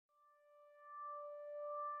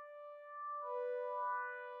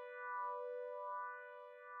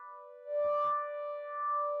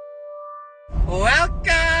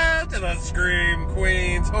Welcome to the Scream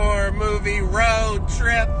Queens Horror Movie Road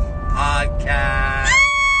Trip Podcast.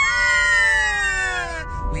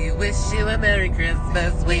 We wish you a Merry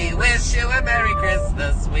Christmas. We wish you a Merry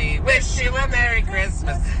Christmas. We wish you a Merry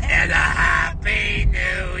Christmas and a Happy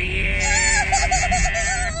New Year.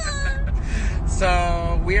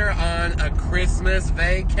 So we're on a Christmas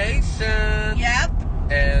vacation. Yep.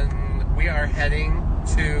 And we are heading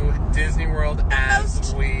to Disney World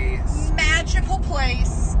as we magical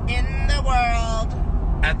place in the world.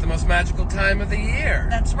 At the most magical time of the year.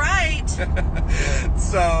 That's right.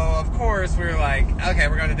 So, of course, we were like, okay,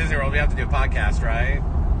 we're going to Disney World. We have to do a podcast, right?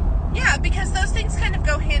 Yeah, because those things kind of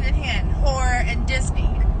go hand in hand, horror and Disney.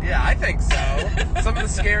 Yeah, I think so. Some of the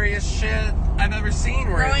scariest shit I've ever seen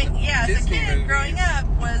were Disney as a kid, movies. Growing up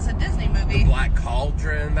was a Disney movie. The Black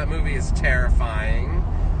Cauldron, that movie is terrifying.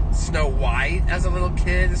 Snow White, as a little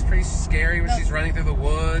kid, is pretty scary when she's running through the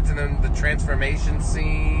woods, and then the transformation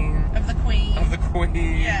scene of the Queen.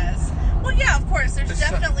 Yes. Well, yeah, of course. There's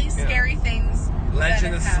definitely scary things.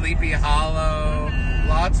 Legend of Sleepy Hollow. Mm-hmm.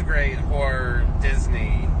 Lots of great horror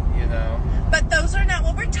Disney, you know. But those are not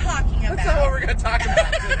what we're talking about. That's not what we're going to talk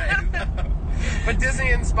about today. No. But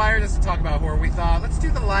Disney inspired us to talk about horror. We thought, let's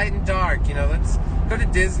do the light and dark. You know, let's go to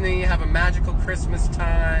Disney, have a magical Christmas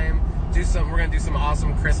time. We're going to do some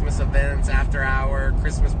awesome Christmas events, after hour,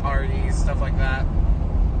 Christmas parties, stuff like that.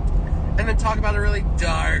 And then talk about a really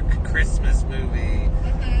dark Christmas movie.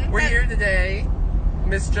 Mm-hmm. We're here today,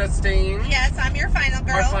 Miss Justine. Yes, I'm your final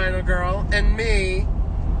girl. Our final girl. And me,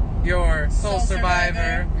 your soul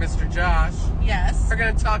survivor, Mr. Josh. Yes. We're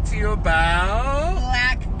going to talk to you about...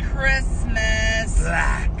 Black Christmas.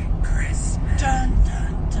 Black Christmas. Dun,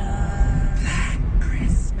 dun, dun. Black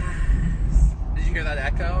Christmas. Did you hear that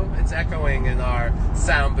echo? It's echoing in our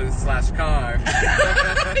sound booth / car.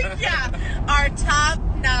 Yeah. Our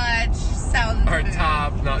top-notch sound Our booth.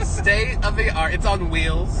 top-notch state-of-the-art. It's on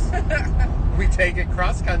wheels. We take it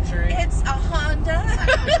cross-country. It's a Honda.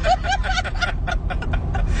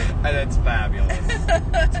 And it's fabulous.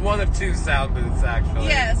 It's one of two sound booths, actually.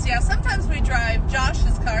 Yes, yeah. Sometimes we drive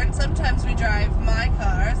Josh's car, and sometimes we drive my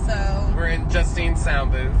car, so... We're in Justine's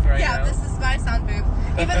sound booth right now. Yeah, this is my sound booth.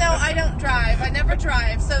 Even though I don't drive. I never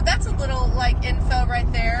drive. So that's a little, info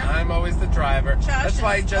right there. I'm always the driver. That's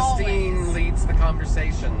why Justine leads the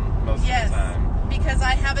conversation most of the time. Because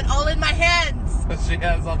I have it all in my hands. She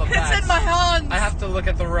has all the facts. It's in my hands. I have to look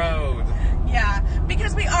at the road. Yeah,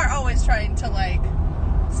 because we are always trying to,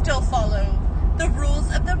 still follow the rules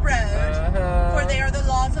of the road, for they are the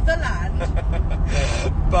laws of the land.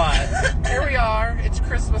 But here we are. It's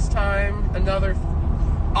Christmas time. Another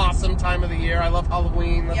awesome time of the year. I love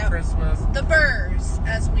Halloween. Love Christmas. The Burrs,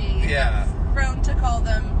 as we have grown to call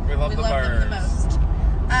them. We love the Burrs. them the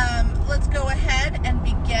most. Let's go ahead and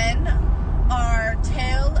begin our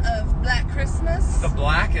tale of Black Christmas. The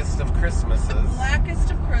blackest of Christmases. The blackest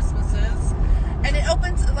of Christmases. And it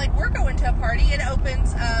opens, we're going to a party. It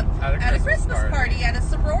opens at a Christmas party at a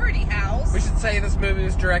sorority house. We should say this movie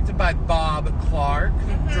was directed by Bob Clark.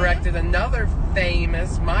 Mm-hmm. Directed another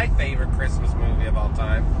famous, my favorite Christmas movie of all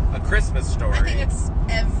time, A Christmas Story. I think it's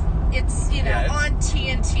on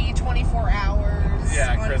TNT 24 hours.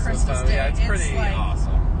 Yeah, on Christmas time. Day. Yeah, it's pretty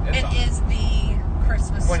awesome. It is the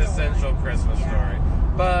Christmas quintessential Christmas story.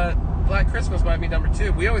 But Black Christmas might be number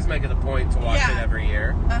 2. We always make it a point to watch it every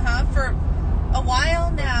year. For a while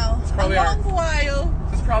now. A long while.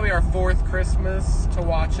 This is probably our 4th Christmas to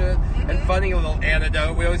watch it. Mm-hmm. And funny little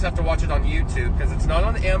anecdote, we always have to watch it on YouTube because it's not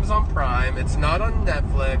on Amazon Prime, it's not on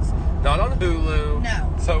Netflix, not on Hulu.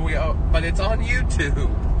 No. So but it's on YouTube.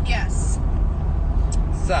 Yes.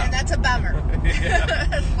 So. And that's a bummer.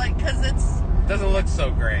 Because it's doesn't look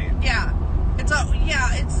so great. Yeah. It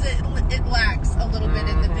lacks a little bit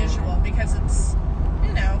in the visual because it's,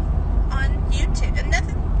 on YouTube. And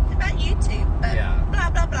nothing about YouTube, but blah,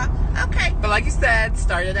 blah, blah. Okay. But like you said,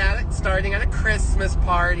 starting at a Christmas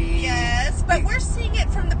party. Yes, but we're seeing it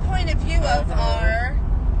from the point of view of our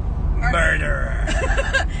murderer.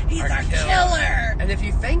 He's our killer. And if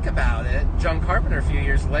you think about it, John Carpenter a few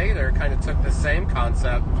years later kind of took the same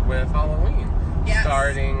concept with Halloween. Yes.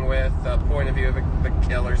 Starting with the point of view of the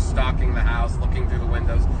killer stalking the house, looking through the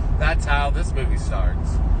windows. That's how this movie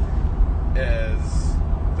starts. Is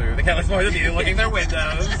through the killer's point of view, looking through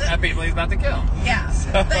windows at people he's about to kill. Yeah.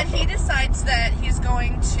 So. But he decides that he's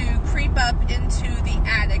going to creep up into the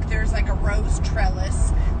attic. There's a rose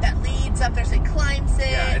trellis that leads up there, so he climbs it.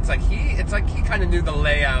 Yeah, it's like he kind of knew the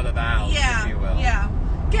layout of the house, if you will. Yeah.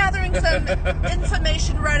 Gathering some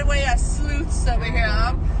information right away as sleuths over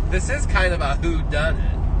here. This is kind of a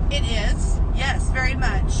whodunit. It is. Yes, very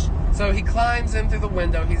much. So he climbs in through the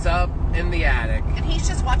window. He's up in the attic. And he's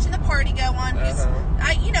just watching the party go on. He's,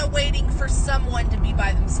 waiting for someone to be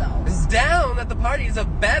by themselves. Down at the party is a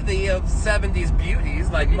bevy of 70s beauties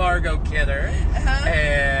like Margot Kidder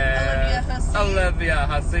and Olivia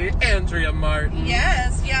Hussey, Andrea Martin.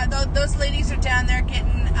 Yes, yeah, those ladies are down there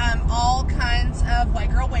getting all kinds of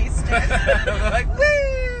white girl wasted. Like,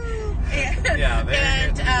 woo!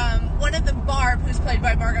 And one of them, Barb, who's played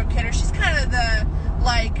by Margot Kidder, she's kind of the,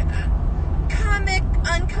 like, comic,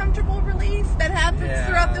 uncomfortable relief that happens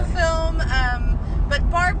throughout the film. But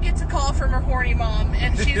Barb gets a call from her horny mom,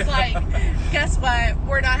 and she's like, guess what?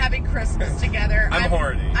 We're not having Christmas together. I'm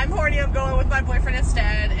horny. I'm horny. I'm going with my boyfriend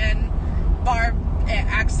instead. And Barb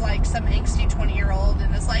acts like some angsty 20-year-old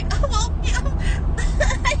and is like, oh, well,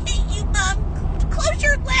 I hate you, Mom. Close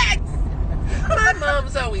your legs. My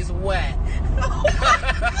mom's always wet.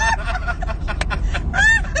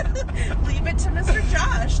 Leave it to Mr.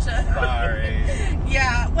 Josh to... Sorry.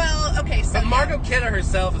 Yeah, well, okay, so... But Margot Kidder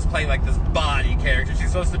herself is playing, like, this body character. She's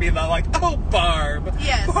supposed to be the, like, oh, Barb.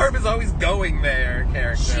 Yes. Barb is always going there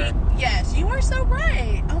character. Yes, you are so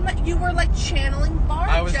right. Oh, my, you were, like, channeling Barb,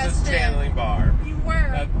 I was just channeling Barb. You were.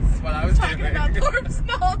 That's what I was talking doing. About Barb's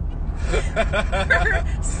mom.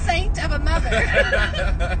 Her saint of a mother.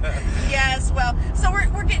 Yes, well, so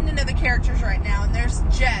we're getting into the characters right now, and there's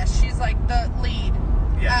Jess. She's like the lead,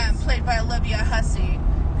 played by Olivia Hussey.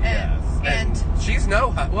 And she's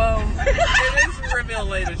no well, it is revealed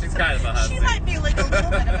later she's kind of a hussy. She might be like a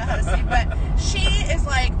little bit of a hussy, but she is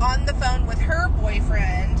like on the phone with her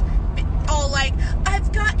boyfriend, all like,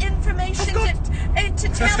 I've got information to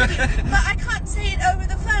tell you, but I can't say it over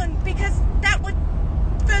the phone because that would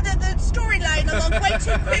further the storyline along way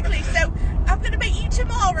too quickly, so I'm going to meet you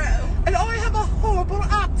tomorrow. And I have a horrible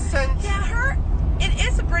accent. Yeah, it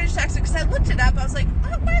is a British accent, because I looked it up. I was like,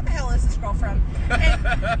 oh, where the hell is this girl from?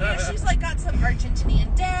 And she's like got some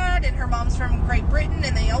Argentinian dad, and her mom's from Great Britain,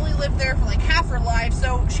 and they only lived there for like half her life,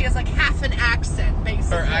 so she has like half an accent,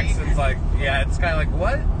 basically. Her accent's like, it's kind of like,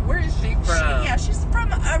 what? Where is she from? She's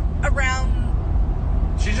from around...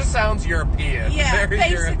 She just sounds European. Yeah, very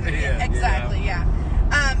basically. European. Exactly,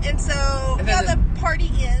 and so the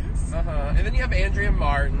party ends. And then you have Andrea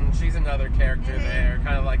Martin. She's another character there,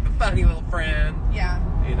 kind of like the funny little friend. Yeah.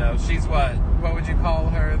 You know, she's what would you call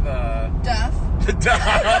her? The Duff. The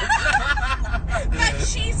Duff. But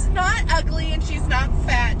she's not ugly and she's not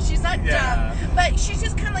fat. She's not dumb. But she's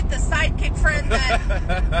just kind of like the sidekick friend that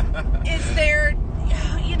is there,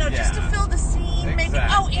 just to fill the scene.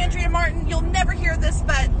 Exactly. Maybe, Andrea Martin, you'll never hear this,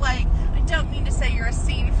 but like, I don't mean to say you're a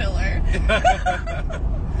scene filler.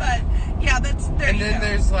 But yeah, that's there. And then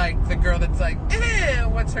there's like the girl that's like,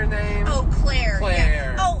 what's her name? Oh, Claire.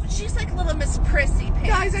 Claire. Yeah. Oh, she's like little Miss Prissy Pants.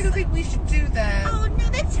 Guys, I don't think we should do that. Oh no,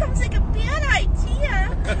 that sounds like a bad idea.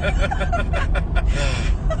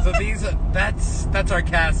 So that's our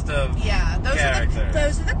cast of characters.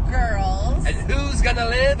 Those are the girls. And who's gonna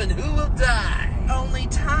live and who will die? Only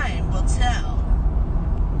time will tell.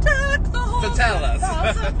 So tell us.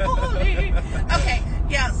 Okay,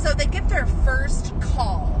 yeah, so they get their first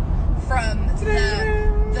call from the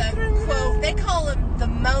quote, they call him the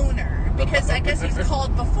moaner, because I guess he's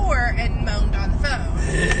called before and moaned on the phone.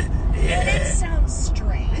 And it sounds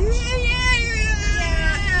strange. Yeah,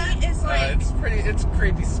 he is like... it's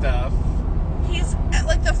creepy stuff. He's,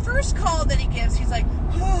 like, the first call that he gives, he's like,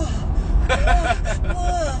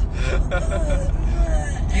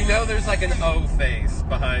 you know there's like an O face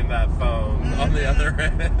behind that phone on the other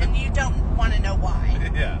end. And you don't want to know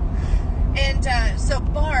why. Yeah. And so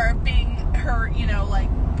Barb, being her, like,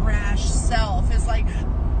 brash self, is like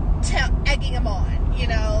egging him on.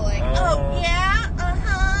 Like, oh yeah,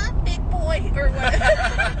 big boy, or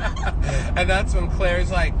whatever. And that's when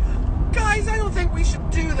Claire's like, guys, I don't think we should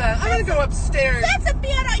do that. I'm gonna go upstairs. That's a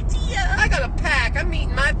bad idea. I gotta pack. I'm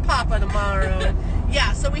meeting my papa tomorrow.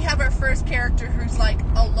 Yeah, so we have our first character who's like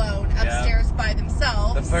alone upstairs by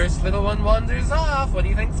themselves. The first little one wanders off. What do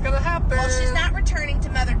you think's gonna happen? Well, she's not returning to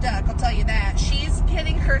Mother Duck, I'll tell you that. She's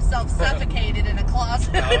getting herself suffocated in a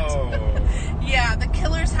closet. Oh. Yeah, the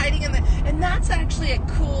killer's hiding and that's actually a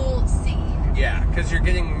cool scene. Yeah, because you're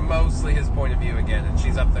getting mostly his point of view again, and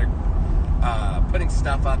she's up there putting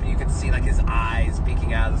stuff up, and you can see like his eyes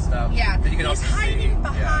peeking out of stuff. Yeah, but you can he's hiding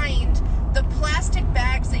behind the plastic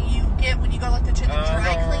bags that you get when you go like to the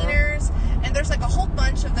dry cleaners, and there's like a whole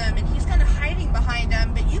bunch of them, and he's kind of hiding behind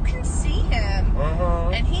them, but you can see him,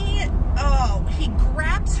 and he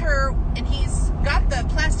grabs her, and he's got the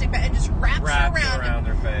plastic bag and just wraps her around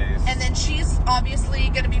her face, and then she's obviously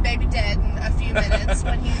going to be baby dead in a few minutes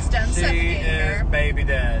when he's done suffocating her. She is baby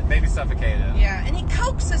dead, baby suffocated. Yeah, and he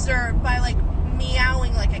coaxes her by like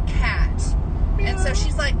meowing like a cat. And so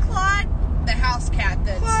she's like, Claude, the house cat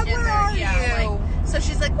that's Claude, in where there. are Yeah, you? like, so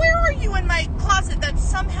she's like, where are you in my closet that's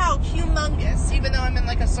somehow humongous, even though I'm in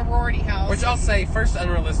like a sorority house? Which I'll say, first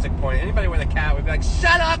unrealistic point. Anybody with a cat would be like,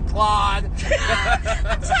 shut up, Claude.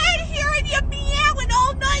 I'm tired of hearing you meowing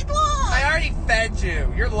all night long. I already fed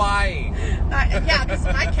you. You're lying. Yeah, because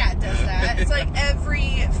my cat does that. It's like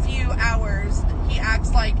every few hours he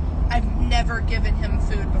acts like I've never given him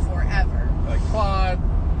food before, ever. Like, Claude.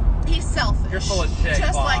 He's selfish. You're full of shit,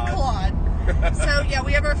 Just Claude. like Claude. So, yeah,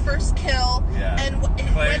 we have our first kill. Yeah. And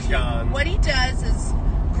Claire's gone. what he does is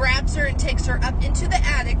grabs her and takes her up into the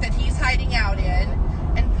attic that he's hiding out in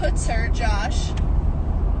and puts her, Josh.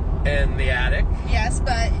 In the attic. Yes,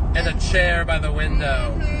 but... And a chair by the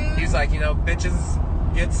window. Mhm. He's like,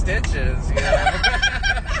 bitches get stitches,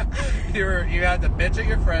 You had to bitch at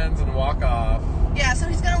your friends and walk off. Yeah, so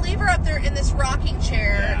he's going to leave her up there in this rocking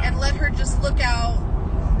chair Yeah. and let her just look out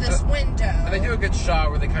this window. And they do a good shot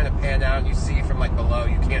where they kind of pan out and you see from like below,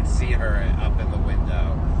 you can't see her up in the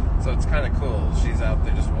window. So it's kind of cool. She's out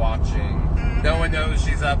there just watching. Mm-hmm. No one knows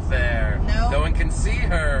she's up there. Nope. No one can see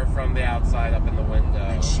her from the outside up in the window.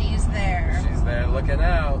 And she's there. She's there looking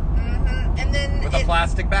out And then with a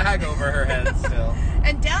plastic bag over her head still.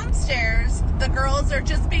 And downstairs, the girls are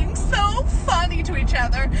just being so funny to each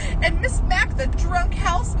other. And Miss Mac, the drunk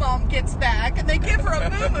house mom, gets back, and they give her a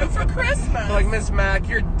moo-moo for Christmas. They're like, Miss Mac,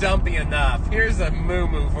 you're dumpy enough. Here's a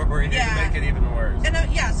moo-moo for you Yeah. to make it even worse.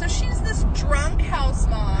 And so she's this drunk house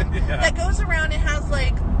mom Yeah. that goes around and has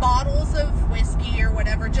like bottles of whiskey or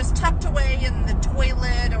whatever just tucked away in the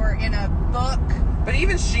toilet or in a book. But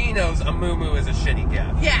even she knows a moo-moo is a shitty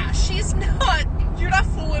gift. Yeah, you're not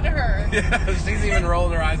fooling her. Yeah, she's even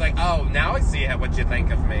rolling her eyes like, oh, now I see what you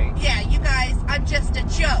think of me. Yeah, you guys, I'm just a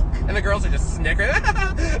joke. And the girls are just snickering.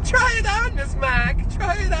 Try it on, Miss Mac.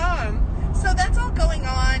 Try it on. So that's all going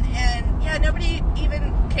on, and yeah, nobody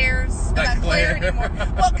even cares about Claire anymore.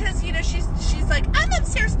 Well, because she's like, I'm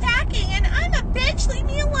upstairs packing, and I'm a bitch. Leave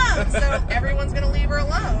me alone. So everyone's gonna leave her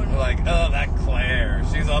alone. They're like, oh, that Claire.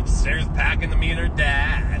 She's upstairs packing to meet her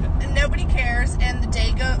dad. And nobody cares, and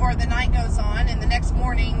the night goes on, and the next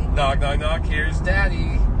morning, Knock, knock, knock. Here's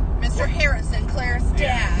Daddy. Mr. Harrison, Claire's dad.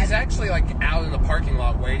 Yeah, he's actually like out in the parking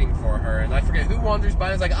lot waiting for her, and I forget who wanders by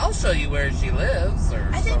and is like, I'll show you where she lives, or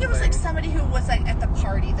I think it was like somebody who was like at the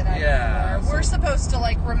party the night before. We're supposed to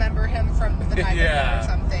like remember him from the night before or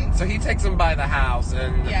something. So he takes him by the house,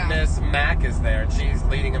 and Miss Mac is there, and she's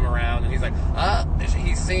leading him around, and he's like,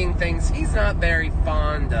 he's seeing things he's not very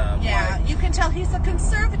fond of. Yeah, like, you can tell he's a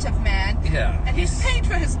conservative man. Yeah. And he's paid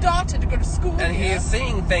for his daughter to go to school. And he is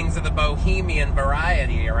seeing things of the bohemian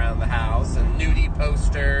variety around the house, and nudie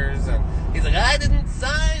posters, and he's like, I didn't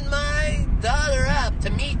sign my daughter up to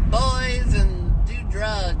meet boys and do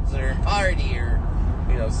drugs or party or,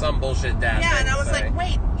 some bullshit dad. Yeah, and I was like,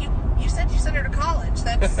 wait, you said you sent her to college.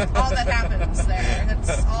 That's all that happens there.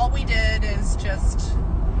 That's all we did is just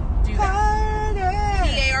do that.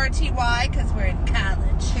 P-A-R-T-Y, because we're in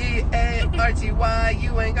college. P-A-R-T-Y,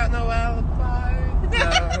 you ain't got no alibi.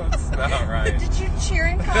 No, it's not right. Did you cheer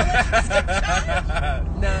in college?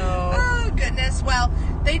 No. Oh, goodness. Well,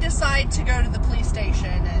 they decide to go to the police station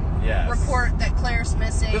and report that Claire's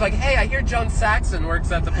missing. They're like, hey, I hear John Saxon works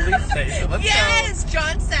at the police station. Let's Yes,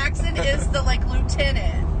 John Saxon is the,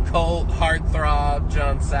 lieutenant. Cold heartthrob,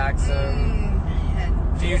 John Saxon.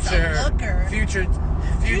 Future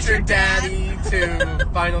daddy to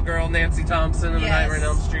Final Girl Nancy Thompson in the Nightmare on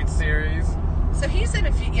Elm Street series. So he's in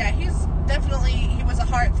he's definitely, he was a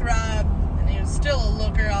heartthrob, and he was still a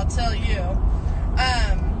looker, I'll tell you.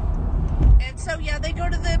 And so, they go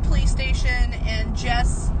to the police station, and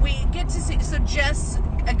we get to see, so Jess,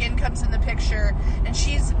 again, comes in the picture, and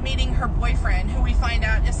she's meeting her boyfriend, who we find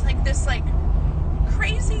out is, this,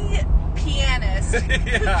 crazy pianist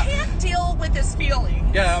who can't deal with his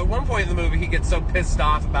feelings. Yeah, at one point in the movie, he gets so pissed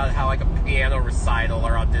off about how, a piano recital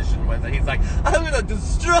or audition was, and he's like, I'm gonna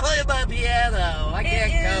destroy my piano. I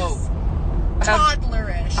can't cope.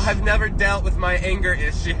 Toddlerish. I've never dealt with my anger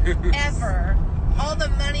issues. Ever. All the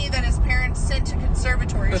money that his parents sent to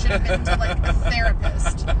conservatory should have been to, a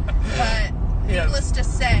therapist. But, needless to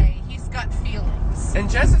say, he's got feelings. And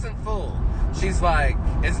Jess isn't fooled. She's like,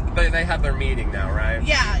 they have their meeting now, right?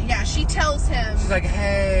 Yeah, she tells him. She's like,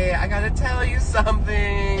 hey, I gotta tell you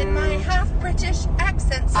something. In my half-British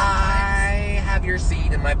accent sometimes. I have your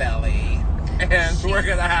seed in my belly. And we're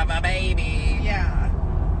gonna have a baby. Yeah.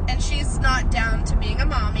 And she's not down to being a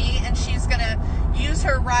mommy, and she's gonna use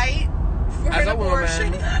her right for as an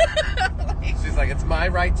abortion. She's like, it's my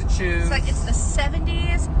right to choose. It's it's the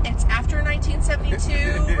 70s. It's after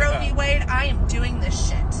 1972. Roe v. Wade. I am doing this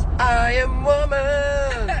shit. I am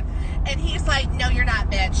woman. And he's like, no, you're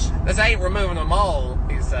not, bitch. This ain't removing a mole,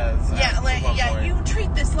 he says. Yeah, at one point. you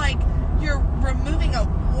treat this like you're removing a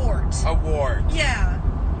wart. A wart. Yeah.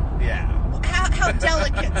 Yeah. How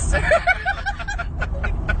delicate, sir.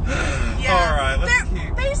 Yeah. All right, let's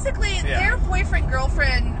keep... Basically, their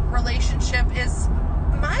boyfriend-girlfriend relationship is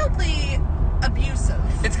mildly abusive.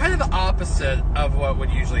 It's kind of the opposite of what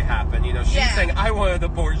would usually happen. You know, she's saying, I want an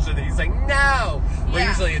abortion, and he's saying, no. Well,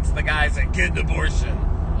 usually it's the guy saying, get an abortion.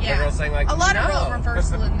 Yeah. The girl's saying, like, a lot no. of role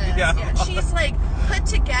reversal in this. Yeah. She's, like, put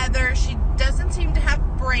together. She doesn't seem to have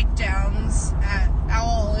breakdowns at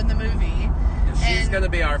all in the movie. She's going to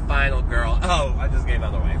be our final girl. Oh, I just gave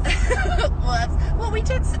that away. well, we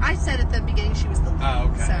did. I said at the beginning she was the lead. Oh,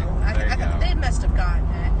 okay. So I thought they must have gotten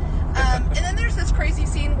it. And then there's this crazy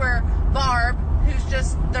scene where Barb, who's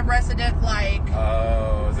just the resident, like...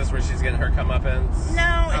 Oh, is this where she's getting her comeuppance?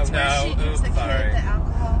 No, it's where she gives the kid the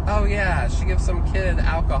alcohol. Oh, yeah, she gives some kid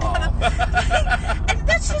alcohol. And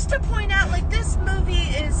that's just to point out, like, this movie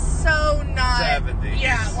is so not... 70s.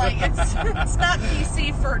 Yeah, like, it's not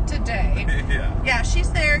PC for today. Yeah. Yeah,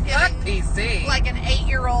 she's there Fuck giving, PC. like, an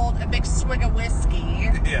 8-year-old a big swig of whiskey.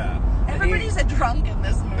 Yeah. Everybody's a drunk in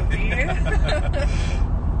this movie.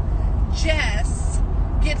 Jess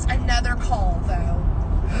gets another call, though.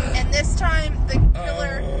 And this time, the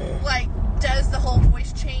killer, like, does the whole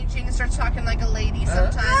voice changing and starts talking like a lady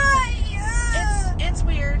sometimes. It's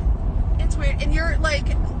weird. It's weird. And you're, like,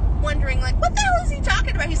 wondering, like, what the hell is he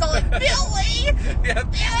talking about? He's all like, Billy! Yeah.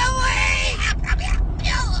 Billy!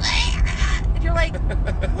 And you're like,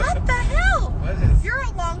 what the hell? What is... You're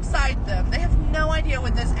alongside them. They have no idea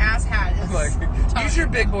what this asshat is. Like, use your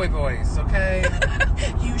big boy voice, okay?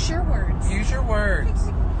 Use your words. Use your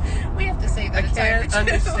words. We have to say that. I can't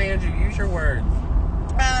understand you. Use your words.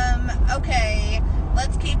 Okay.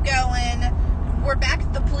 Let's keep going. We're back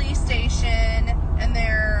at the police station, and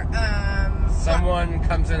they're, someone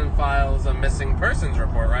comes in and files a missing persons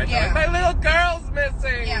report, right? Yeah. Like, my little girl's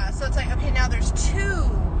missing! Yeah, so it's like, okay, now there's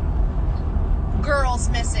 2 girls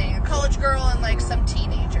missing. A college girl and, like, some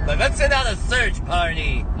teenager. Like, let's send out a search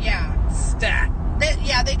party! Yeah. Stat! They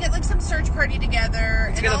get, like, some search party together.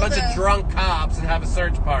 Let's get a bunch of drunk cops and have a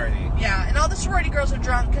search party. Yeah, and all the sorority girls are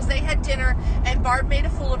drunk because they had dinner, and Barb made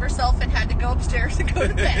a fool of herself and had to go upstairs to go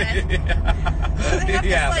to bed.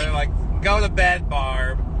 They're like, go to bed,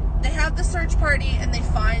 Barb. They have the search party, and they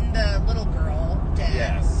find the little girl dead.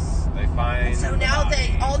 Yes, they find. And so now body.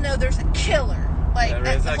 they all know there's a killer. Like,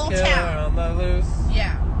 there is the a whole killer town. on the loose.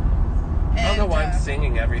 Yeah. And, I don't know why I'm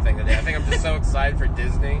singing everything today. I think I'm just so excited for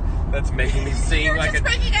Disney that's making me sing You're like just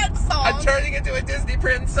bringing out songs. I'm turning into a Disney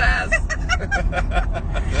princess.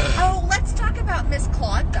 Oh, let's talk about Miss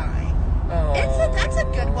Claude dying. Oh, That's a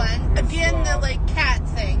good one. Miss Again, Claude. the like cat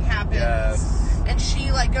thing happens. Yes. And she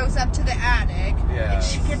like goes up to the attic. Yes.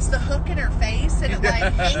 And she gets the hook in her face and it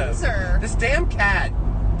like hangs her. This damn cat.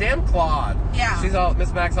 Damn Claude. Yeah. She's all,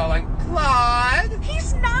 Miss Mac's all like, Claude?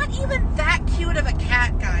 He's not even that cute of a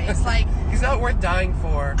cat, guys. Like, he's not worth dying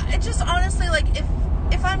for. It just honestly, like,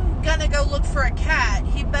 if I'm gonna go look for a cat,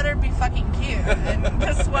 he better be fucking cute. And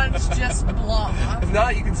this one's just blah. If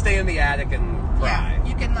not, you can stay in the attic and cry. Yeah,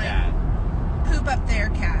 you can like poop up there,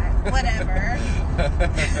 cat. Whatever.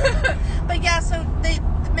 But yeah, so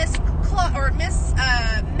Miss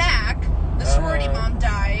Mac, the sorority mom,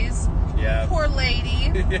 dies. Yeah. Poor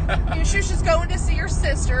lady. Yeah. You know, she was just going to see her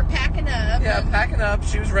sister, packing up. Yeah, packing up.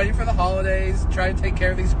 She was ready for the holidays, trying to take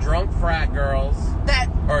care of these drunk frat girls.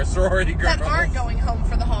 Or sorority girls. That aren't going home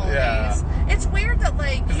for the holidays. Yeah. It's weird that,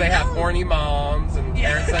 like, because they have horny moms and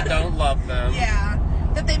parents that don't love them. Yeah.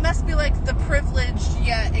 That they must be, like, the privileged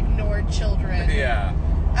yet ignored children. Yeah.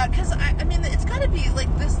 Because, I mean, it's got to be, like,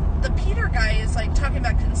 the Peter guy is, like, talking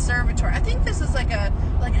about conservatory. I think this is, like, a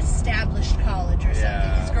established college or something.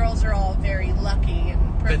 Yeah. These girls are all very lucky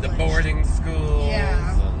and privileged. Been to boarding schools.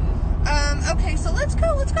 Yeah. Okay, so let's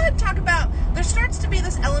go ahead and talk about, there starts to be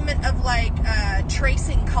this element of, like,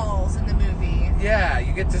 tracing calls in the movie. Yeah,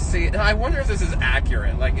 you get to see, and I wonder if this is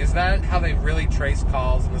accurate. Like, is that how they really traced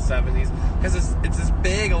calls in the 70s? Because it's this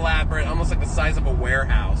big, elaborate, almost like the size of a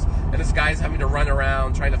warehouse, and this guy's having to run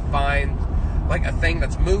around trying to find, like, a thing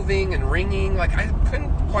that's moving and ringing. Like, I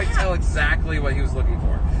couldn't quite tell exactly what he was looking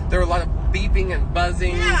for. There were a lot of beeping and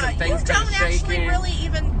buzzing and things kind of shaking. You don't actually really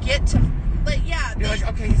even get to, like, You're like,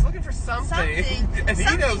 okay, he's looking for something. And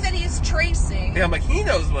he knows that he's tracing. Yeah, I'm like, he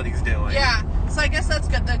knows what he's doing. Yeah, so I guess that's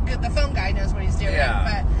good. The phone guy knows what he's doing.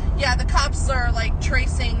 Yeah. But, yeah, the cops are, like,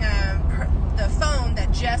 tracing the phone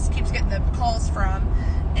that Jess keeps getting the calls from.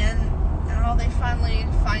 And they finally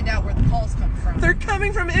find out where the calls come from. They're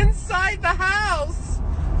coming from inside the house.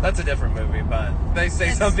 That's a different movie, but they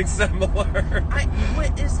say something similar.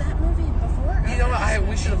 What is that movie before? You know what?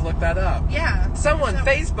 We should have looked that up. Yeah. Someone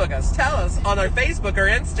Facebook us. Tell us on our Facebook or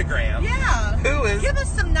Instagram. Yeah. Give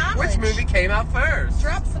us some knowledge. Which movie came out first?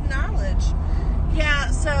 Drop some knowledge. Yeah,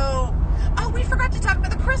 so... Oh, we forgot to talk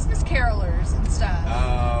about the Christmas carolers and stuff.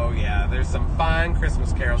 Oh, yeah. There's some fine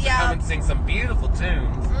Christmas carols that come and sing some beautiful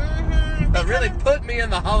tunes. Mm-hmm. That really put me in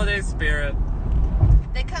the holiday spirit.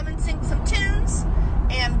 They come and sing some tunes,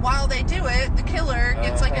 and while they do it, the killer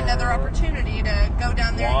gets like another opportunity to go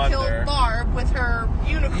down there and kill Barb with her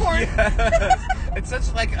unicorn. Yeah. It's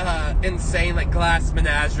such like insane like Glass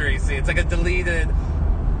Menagerie scene. It's like a deleted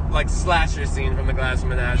like slasher scene from the Glass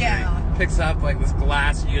Menagerie. Yeah. Picks up like this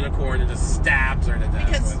glass unicorn and just stabs her to death.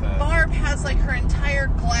 Because with it. Barb has like her entire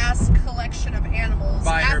glass collection of animals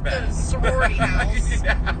by at her the bed. sorority house.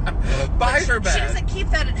 By her bed. She doesn't keep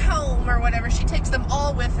that at home or whatever. She takes them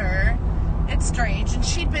all with her. It's strange. And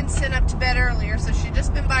she'd been sent up to bed earlier, so she'd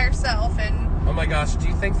just been by herself. And oh my gosh, do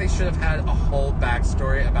you think they should have had a whole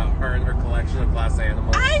backstory about her and her collection of glass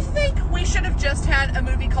animals? I think we should have just had a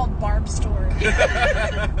movie called Barb's Story.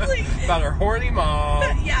 About her horny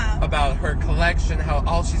mom. Yeah. About her collection, how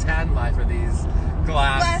all she's had in life are these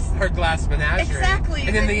her glass menagerie. Exactly.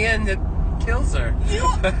 And in the end, it kills her.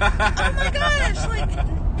 Oh my gosh, like,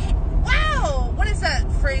 wow. What is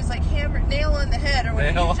that phrase? Like nail on the head or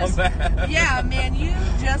whatever. Nail on the head. Yeah, man, you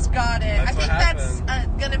just got it. I think that's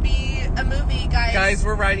going to be a movie, guys. Guys,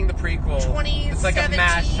 we're writing the prequel. 2017. It's like a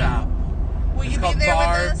mashup. Will it's you called be there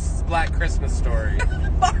Barb's with us? Black Christmas Story.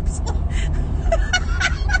 Barb's Black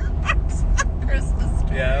Christmas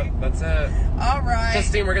Story. Yeah, that's it. All right.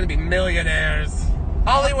 Justine, we're going to be millionaires.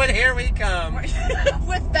 Hollywood, here we come.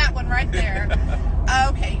 With that one right there.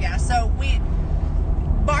 Okay, yeah. So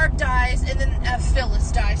Barb dies, and then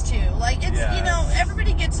Phyllis dies too. Like it's you know,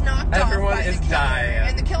 everybody gets knocked off by the killer, dying.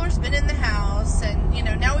 And the killer's been in the house, and you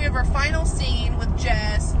know now we have our final scene with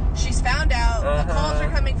Jess. She's found out the calls are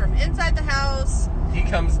coming from inside the house. He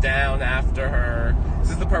comes down after her.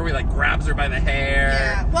 This is the part where he like grabs her by the hair.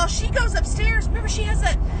 Yeah. Well, she goes upstairs. Remember, she has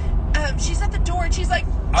that. She's at the door, and she's like,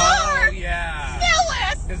 "Oh yeah,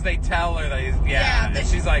 Phyllis!" Because they tell her that he's and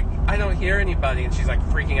she's like, "I don't hear anybody," and she's like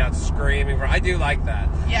freaking out, screaming. I do like that.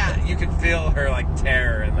 Yeah. You can feel her like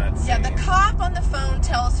terror in that scene. Yeah. The cop on the phone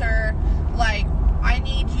tells her like, "I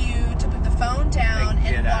need you to put the phone down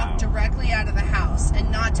and walk directly out of the house and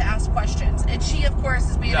not to ask questions." And she, of course,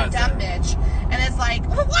 is being a dumb bitch and is like,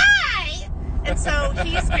 well, "Why?" And so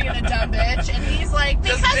he's being a dumb bitch, and he's like,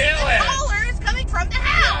 "Because the caller is coming from the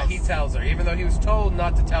house." Yeah, he tells her, even though he was told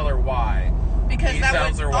not to tell her why. Because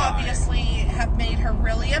that would obviously have made her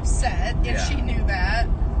really upset if she knew that.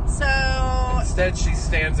 So instead, she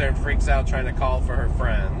stands there and freaks out, trying to call for her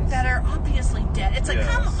friends that are obviously dead. It's like,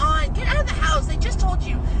 come on, get out of the house. They just told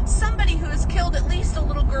you somebody who has killed at least a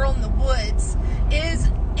little girl in the woods is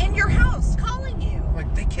in your house calling you.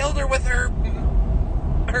 Like, they killed her with her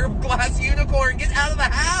glass unicorn. Get out of the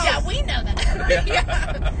house. Yeah, we know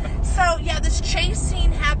that. So this chase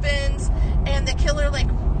scene happens, and the killer like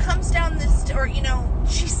comes down this, or you know,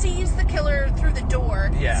 she sees the killer through the door,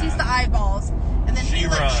 sees the eyeballs, and then he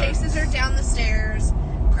like chases her down the stairs,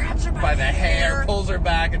 grabs her by the hair, pulls her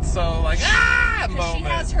back. It's so like moment. She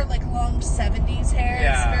has her like long 70s hair.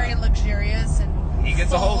 Yeah. It's very luxurious, and he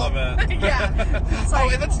gets a hold of it. It's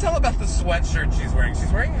like, and let's tell about the sweatshirt she's wearing.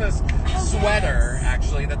 She's wearing this sweater,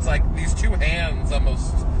 actually, that's like these two hands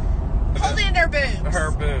almost holding her boobs.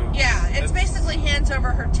 Her boobs. Yeah, it's basically hands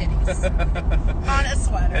over her titties on a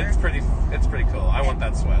sweater. It's pretty cool. I want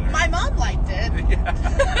that sweater. My mom liked it.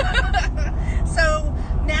 Yeah. So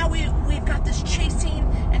now we've got this chase scene,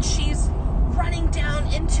 and she's running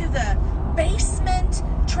down into the basement,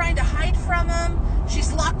 trying to hide from him.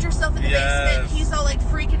 She's locked herself in the basement. He's all like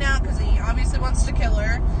freaking out because he obviously wants to kill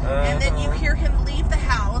her. And then you hear him leave the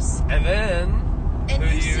house. And then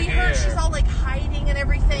you see her. She's all like hiding and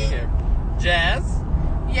everything. Jazz?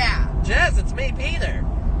 Yeah. Jazz, it's me, Peter.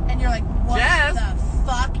 And you're like, what the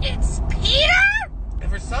fuck? It's Peter? And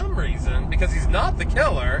for some reason, because he's not the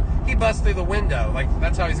killer, he busts through the window. Like,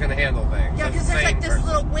 that's how he's going to handle things. Yeah, because there's like this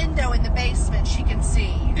little window in the basement she can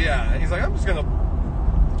see. Yeah, and he's like, I'm just going to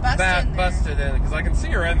bust it in, because I can see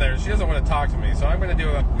her in there. She doesn't want to talk to me, so I'm going to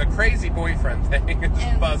do the crazy boyfriend thing and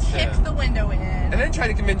just bust kick the window in. And then try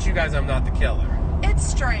to convince you guys I'm not the killer. It's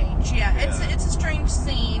strange, yeah. It's a strange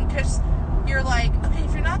scene, because you're like, okay,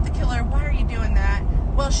 if you're not the killer, why are you doing that?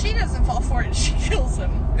 Well, she doesn't fall for it. She kills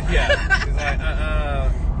him. Yeah. She's like,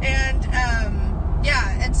 And,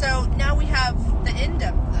 and so now we have the end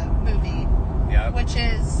of the movie. Yeah. Which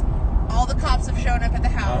is all the cops have shown up at the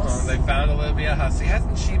house. They found Olivia Hussey.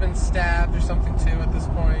 Hasn't she been stabbed or something too at this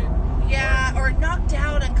point? Yeah, or knocked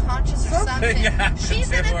out, unconscious or something.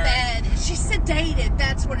 She's in a bed. She's sedated.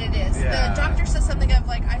 That's what it is. Yeah. The doctor says something of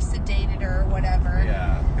like, I sedated her or whatever.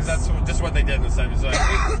 Yeah, because that's just what they did in the 70s.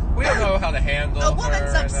 Like, we don't know how to handle A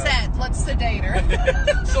woman's her. upset. Let's sedate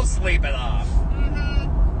her. She'll sleep it off.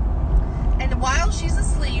 And while she's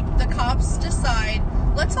asleep, the cops decide,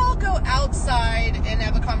 let's all go outside and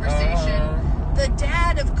have a conversation. The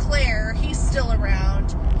dad of Claire, he's still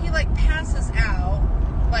around. He like passes out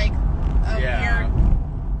like a weird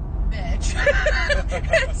bitch.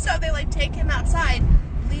 And so they like take him outside,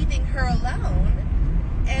 leaving her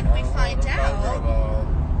alone. And we find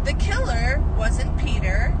out the killer wasn't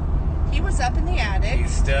Peter. He was up in the attic.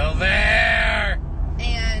 He's still there.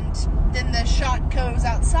 And then the shot goes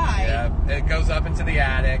outside. Yeah, it goes up into the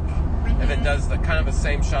attic, and it does the kind of the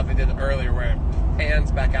same shot they did earlier, where it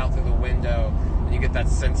pans back out through the window, and you get that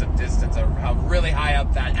sense of distance of how really high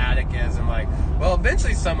up that attic is, and like, well,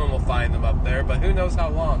 eventually someone will find them up there, but who knows how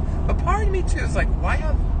long. But part of me too is like, why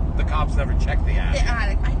have the cops never checked the attic? The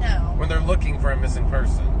attic, I know. When they're looking for a missing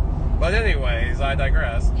person. But anyways, I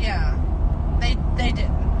digress. Yeah, they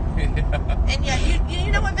didn't. And yeah,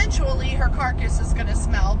 you know, eventually her carcass is going to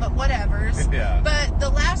smell, but whatever's. Yeah. But the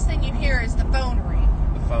last thing you hear is the phone ring.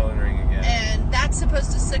 The phone ring again. And that's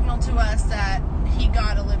supposed to signal to us that he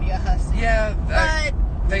got Olivia Hussey. Yeah. But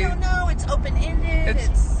we don't know. It's open-ended.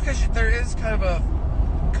 It's because there is kind of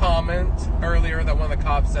a comment earlier that one of the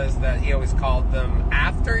cops says that he always called them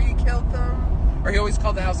after he killed them. Or he always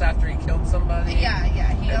called the house after he killed somebody. Yeah.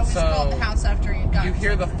 He always called the house after he got You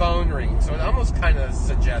hear the phone ring, so it almost kind of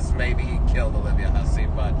suggests maybe he killed Olivia Hussey,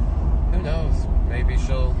 but who knows? Maybe she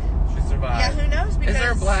survived. Yeah, who knows? Because is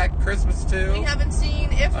there a Black Christmas too? We haven't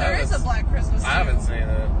seen if there is a Black Christmas 2. I haven't seen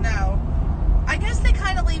it. No. I guess they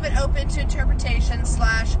kind of leave it open to interpretation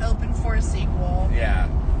 / open for a sequel. Yeah.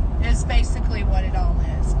 Is basically what it all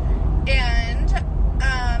is. And,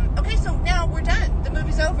 okay, so now we're done. The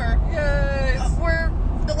movie's over. Yay!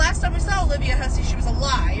 The last time we saw Olivia Hussey, she was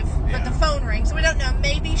alive, but the phone rings, so we don't know.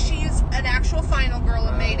 Maybe she's an actual final girl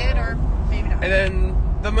and made it, or maybe not. And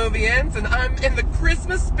then the movie ends, and I'm in the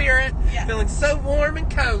Christmas spirit, feeling so warm and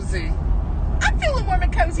cozy. I'm feeling warm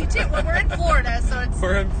and cozy, too. Well, we're in Florida, so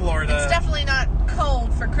We're in Florida. It's definitely not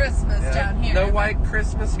cold for Christmas down here. No white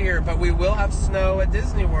Christmas here, but we will have snow at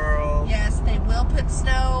Disney World. Yes, they will put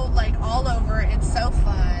snow, like, all over. It's so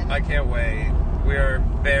fun. I can't wait. We are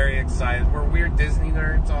very excited. We're weird Disney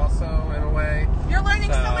nerds also, in a way. You're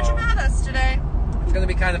learning so much about us today. It's going to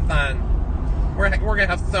be kind of fun. We're going to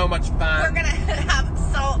have so much fun. We're going to have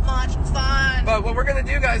so much fun. But what we're going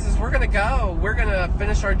to do, guys, is we're going to go. We're going to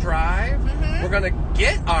finish our drive. We're going to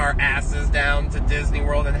get our asses down to Disney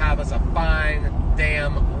World and have us a fine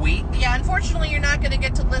damn week. Yeah, unfortunately, you're not going to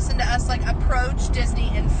get to listen to us, like, approach Disney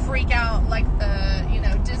and freak out like the, you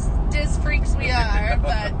know, Diz freaks we are,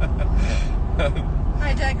 but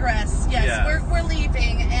I digress. Yes. We're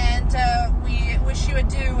leaving, and we wish you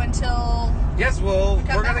adieu until... Yes, we're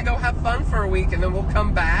going to go have fun for a week, and then we'll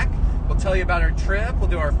come back. We'll tell you about our trip. We'll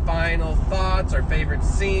do our final thoughts, our favorite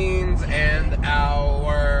scenes, and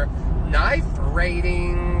our knife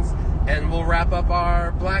ratings. And we'll wrap up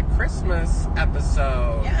our Black Christmas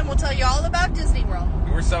episode. Yeah, and we'll tell you all about Disney World.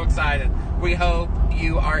 We're so excited. We hope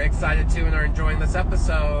you are excited too and are enjoying this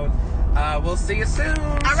episode. We'll see you soon.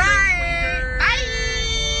 All right. Bye.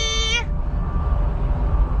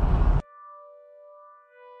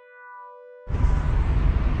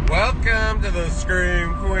 Welcome to the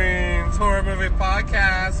Scream Queens Horror Movie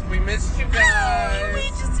Podcast. We missed you guys. Oh, we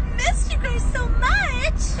just missed you guys so much.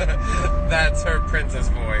 That's her princess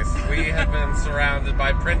voice. We have been surrounded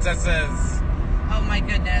by princesses. Oh my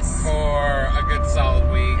goodness. For a good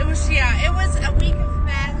solid week. It was a week of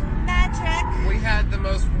magic. We had the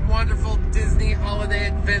most wonderful Disney holiday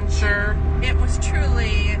adventure. It was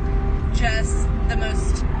truly just the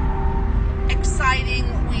most exciting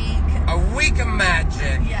week. A week of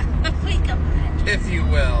magic. Yeah, a week of magic. If you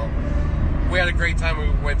will. We had a great time. We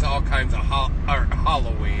went to all kinds of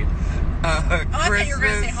Halloween. I thought you were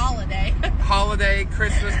going to say holiday. Holiday,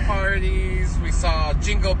 Christmas parties. We saw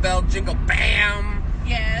Jingle Bell, Jingle Bam.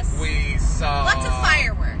 Yes. We saw... lots of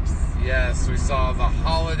fireworks. Yes, we saw the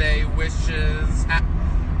holiday wishes.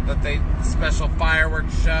 Special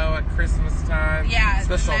fireworks show at Christmas time. Yeah,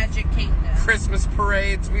 special the Magic Kingdom. Christmas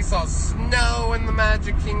parades. We saw snow in the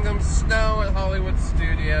Magic Kingdom, snow at Hollywood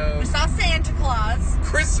Studios. We saw Santa Claus.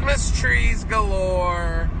 Christmas trees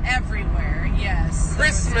galore. Everywhere, yes.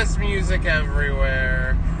 Christmas music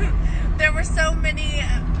everywhere. There were so many,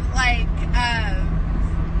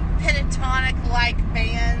 pentatonic-like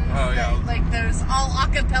bands. Oh, yeah. Like those all a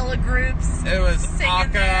cappella groups. It was singing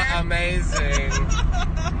aka there. amazing.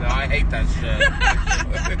 No, I hate that shit.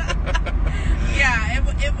 Yeah, it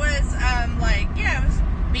was, it was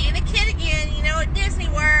being a kid again, you know, at Disney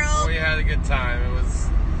World. We had a good time. It was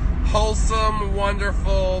wholesome,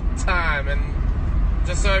 wonderful time. And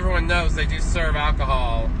just so everyone knows, they do serve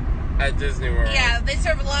alcohol at Disney World. Yeah, they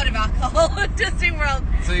serve a lot of alcohol at Disney World.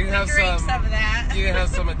 So you can have drink some of that. You can have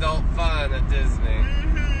some adult fun at Disney.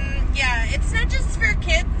 Yeah, it's not just for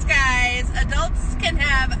kids, guys. Adults can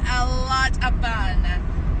have a lot of fun.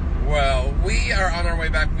 Well, we are on our way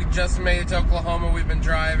back. We just made it to Oklahoma. We've been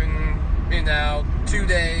driving, 2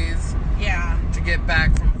 days Yeah. to get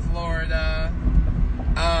back from Florida.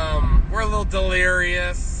 We're a little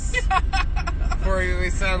delirious. We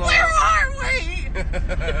sound Where like are we?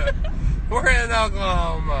 we're in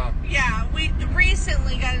Oklahoma. Yeah, we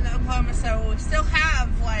recently got into Oklahoma, so we still have,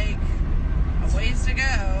 a ways to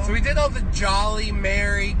go. So we did all the jolly,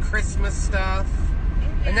 merry Christmas stuff.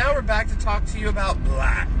 And now we're back to talk to you about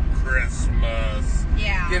Black Christmas.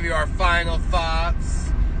 Yeah. Give you our final thoughts.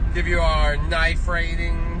 Give you our knife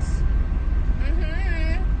ratings.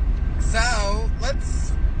 So,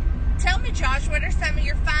 let's... Tell me, Josh, what are some of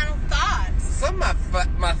your final thoughts? Some of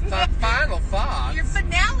my final thoughts... Your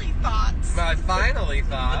finale thoughts. My finally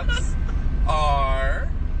thoughts are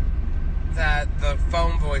that the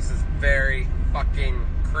phone voice is very fucking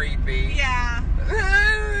creepy. Yeah.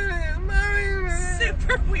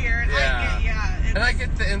 Super weird. Yeah. And I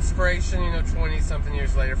get the inspiration, 20-something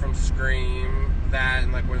years later from Scream, that,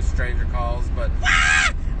 and When a Stranger Calls, but...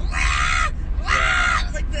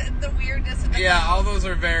 Like the weirdness of the Yeah, all those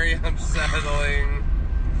are very unsettling,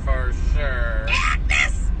 for sure.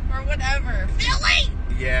 Agnes! Or whatever. Philly!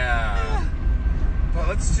 Yeah. But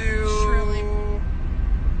let's do... Surely.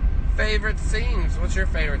 Favorite scenes. What's your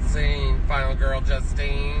favorite scene, Final Girl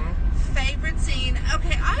Justine? Favorite scene?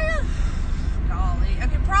 Okay, golly.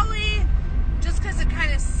 Okay, probably just because it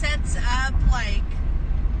kind of sets up,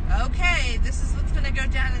 okay, this is what's going to go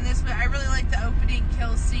down in this. But I really like the opening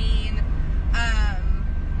kill scene,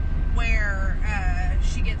 where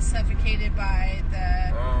she gets suffocated by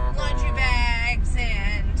the laundry bags,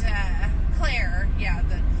 and Claire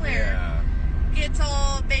gets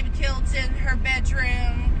all baby killed in her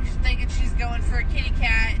bedroom, thinking she's going for a kitty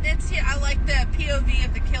cat. I like the POV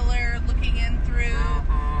of the killer looking in through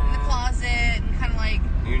in the closet and kind of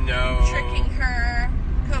tricking her,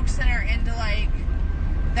 coaxing her into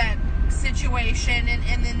that situation,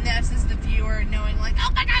 and then this is the viewer knowing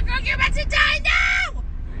oh my god, girl, you're about to die now!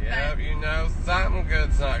 Yep, something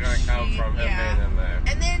good's not going to come from him being in there.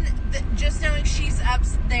 And then just knowing she's up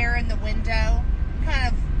there in the window, kind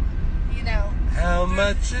of, How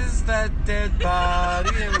much is that dead body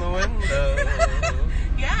in the window?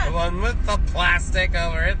 Yeah. The one with the plastic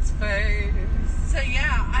over its face. So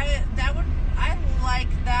yeah, I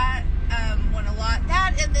like that one a lot.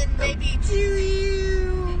 That, and then maybe Do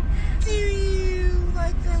you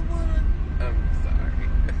like that one? I'm sorry.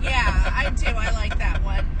 Yeah, I do. I like that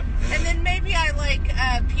one. And then maybe I like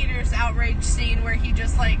Peter's outrage scene where he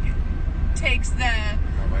just takes the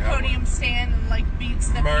podium stand and beats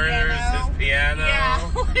the Murders piano. his piano.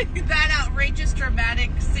 Yeah, that outrageous dramatic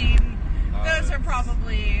scene. Those are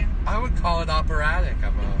probably... I would call it operatic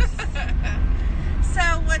almost. So,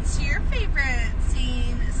 what's your favorite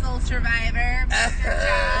scene, Soul Survivor, Mr.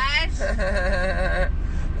 Josh?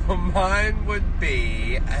 Well, mine would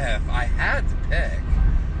be, if I had to pick,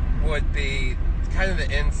 would be kind of the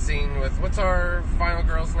end scene with, what's our final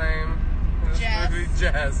girl's name? Jess.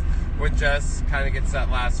 Jess. When Jess kind of gets that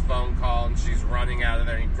last phone call and she's running out of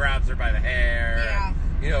there and he grabs her by the hair.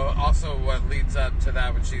 Yeah. Also what leads up to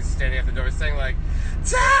that when she's standing at the door saying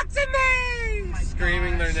talk to me! Oh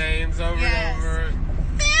Screaming their names over and over.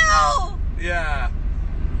 Phil! Yeah.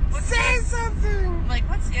 Say something!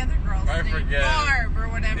 What's the other girl's name? I forget. Barb or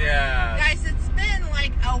whatever. Yeah. Guys, it's been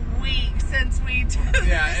a week since we did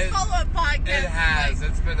this follow-up podcast. It has.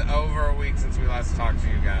 It's been over a week since we last talked to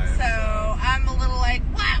you guys. So I'm a little what?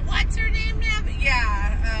 What's her name now? But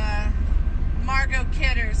yeah, Margot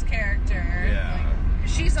Kidder's character. Yeah.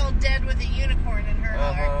 She's all dead with a unicorn in her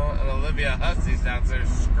heart. And Olivia Hussey's downstairs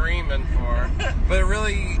screaming for her. But it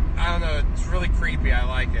really, I don't know, it's really creepy. I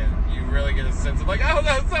like it. You really get a sense of oh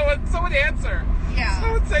no, someone answer. Yeah.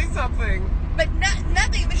 Someone say something. But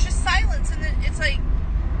nothing. There's just silence, and then it's get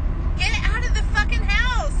out of the fucking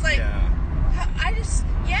house.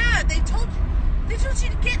 They told you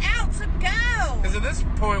to get out, so go. Because at this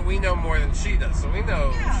point, we know more than she does, so we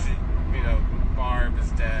know, Barb is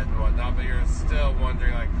dead and whatnot, but you're still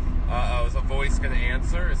wondering, Is a voice gonna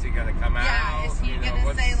answer? Is he gonna come out? Yeah, is he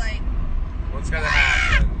gonna say like? What's gonna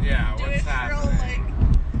happen? Yeah, Do what's a shrill, happening? like,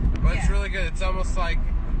 But it's yeah. really good. It's almost like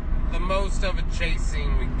the most of a chase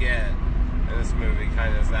scene we get in this movie,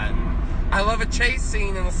 kind of is that. And I love a chase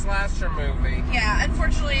scene in a slasher movie. Yeah,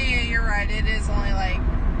 unfortunately, you're right. It is only like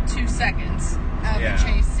 2 seconds of Yeah. a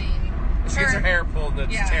chase scene. She gets her hair pulled,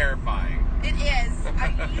 and it's Yeah. terrifying. It is.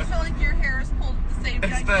 You feel like your hair is pulled at the same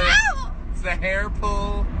time. It's the hair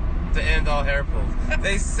pull to end all hair pulls.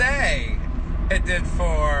 They say it did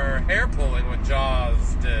for hair pulling what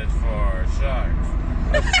Jaws did for sharks.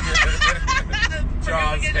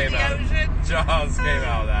 Jaws came out. Jaws came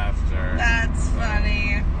out after. That's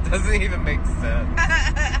funny. Doesn't even make sense.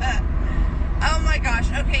 Oh my gosh.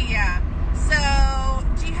 Okay, yeah. So,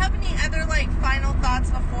 do you have any other like final thoughts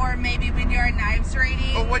before maybe we do our Knives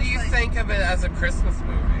rating? But what do you think of it as a Christmas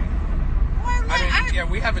movie? Well, I mean, yeah,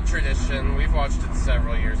 we have a tradition. We've watched it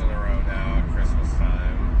several years in a row now at Christmas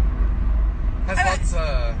time. Has lots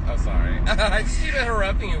of... Oh, sorry. I just keep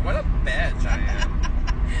interrupting you. What a bitch I am.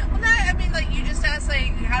 Well, no, I mean, like, you just asked,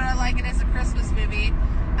 like, how do I like it as a Christmas movie?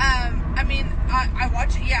 I mean, I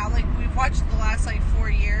watch it, yeah, like, we've watched it the last, like, 4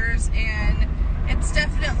 years, and it's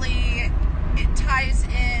definitely, it ties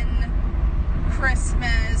in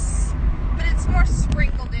Christmas, but it's more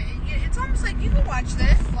sprinkled in. It's almost like you can watch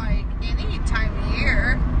this, like, any time of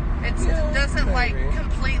year. It doesn't, like,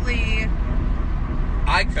 completely...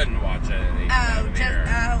 I couldn't watch it any time of the year.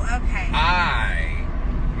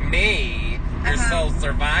 Okay. Your sole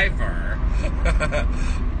survivor,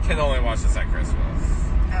 can only watch this at Christmas.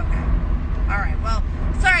 Okay. All right. Well,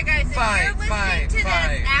 sorry guys. If you're listening to this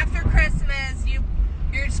after Christmas,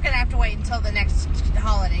 you're just gonna have to wait until the next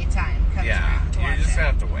holiday time comes around to watch you're just gonna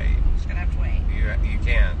have to wait. Just gonna have to wait. You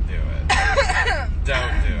can't do it.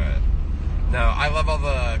 Don't do it. No, I love all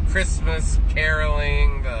the Christmas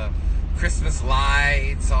caroling, the Christmas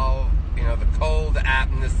lights, all, the cold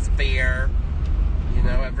atmosphere.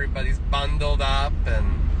 Everybody's bundled up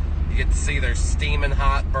and you get to see their steaming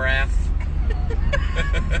hot breath.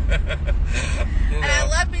 And I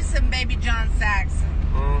love me some Baby John Saxon.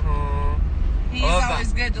 Mm-hmm. He's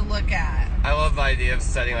always good to look at. I love the idea of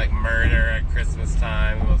studying like murder at Christmas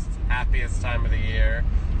time, the most happiest time of the year.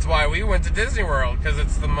 That's why we went to Disney World, because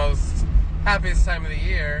it's the most happiest time of the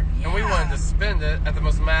year, and we wanted to spend it at the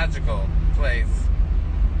most magical place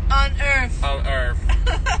on Earth.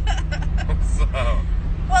 So,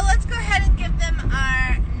 well, let's go ahead and give them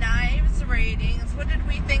our Knives ratings. What did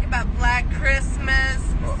we think about Black Christmas,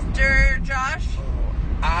 Mr. Josh?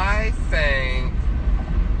 I think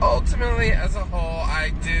ultimately, as a whole, I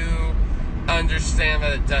do understand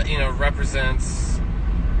that it represents,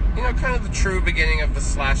 kind of the true beginning of the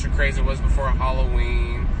slasher craze. It was before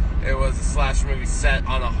Halloween. It was a slasher movie set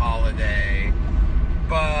on a holiday.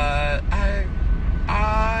 But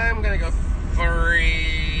I'm gonna go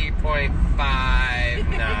 3.5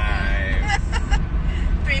 knives.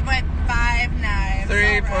 3.5 knives.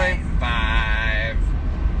 3.5.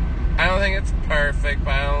 I don't think it's perfect,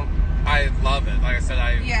 but I love it. Like I said,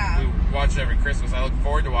 we watch it every Christmas. I look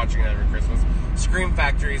forward to watching it every Christmas. Scream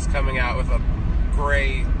Factory is coming out with a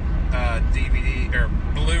great DVD or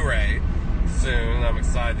Blu-ray soon. I'm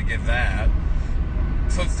excited to get that.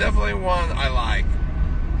 So it's definitely one I like.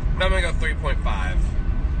 I'm gonna go 3.5.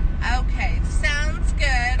 Okay, sounds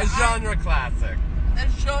good. A genre classic. A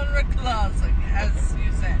genre classic, as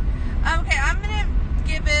you said. Okay, I'm gonna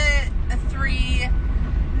give it a 3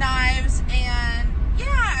 knives, and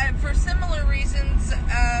for similar reasons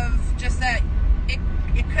of just that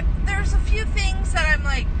there's a few things that I'm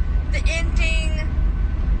like, the ending,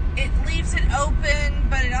 it leaves it open,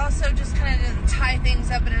 but it also just kind of doesn't tie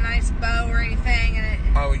things up in a nice bow or anything. And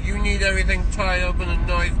you need everything tied up in a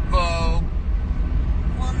nice bow.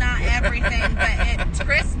 Well, not everything, but it's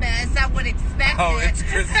Christmas. I would expect it. Oh, it's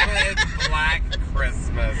Christmas. It's Black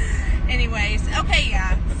Christmas. Anyways, okay,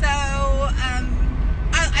 yeah. So,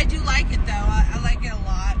 I do like it, though. I like it a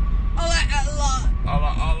lot. A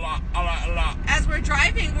lot. As we're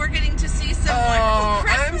driving, we're getting to see some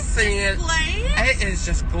Christmas displays. It is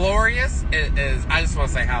just glorious. It is. I just want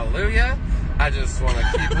to say hallelujah. I just want to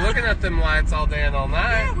keep looking at them lights all day and all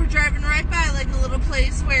night. Yeah, we're driving right by like a little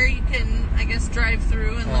place where you can, I guess, drive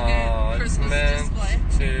through and look at Christmas display.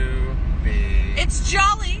 To be. It's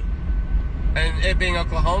jolly. And it being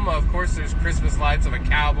Oklahoma, of course, there's Christmas lights of a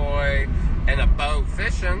cowboy and a boat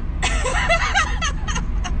fishing.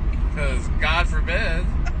 Because God forbid.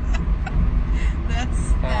 That's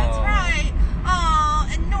right. Oh,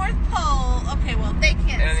 and North Pole. Okay, well, they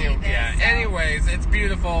can't see this. Yeah. So. Anyways, it's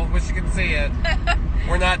beautiful. Wish you could see it.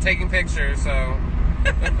 We're not taking pictures, so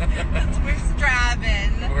 'Cause we're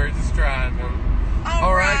striving. We're just driving.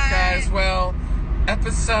 All right, guys. Well,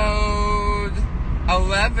 episode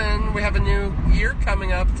 11. We have a new year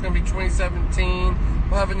coming up. It's going to be 2017.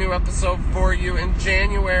 We'll have a new episode for you in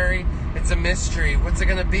January. It's a mystery. What's it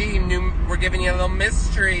going to be? We're giving you a little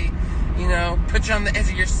mystery. You know, put you on the edge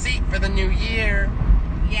of your seat for the new year.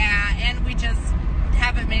 Yeah, and we just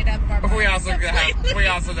haven't made up our minds. We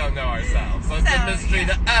also don't know ourselves. So it's a mystery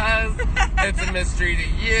to us. It's a mystery to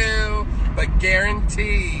you. But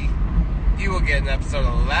guarantee you will get an episode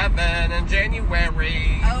 11 in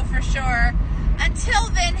January. Oh, for sure. Until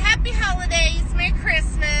then, happy holidays.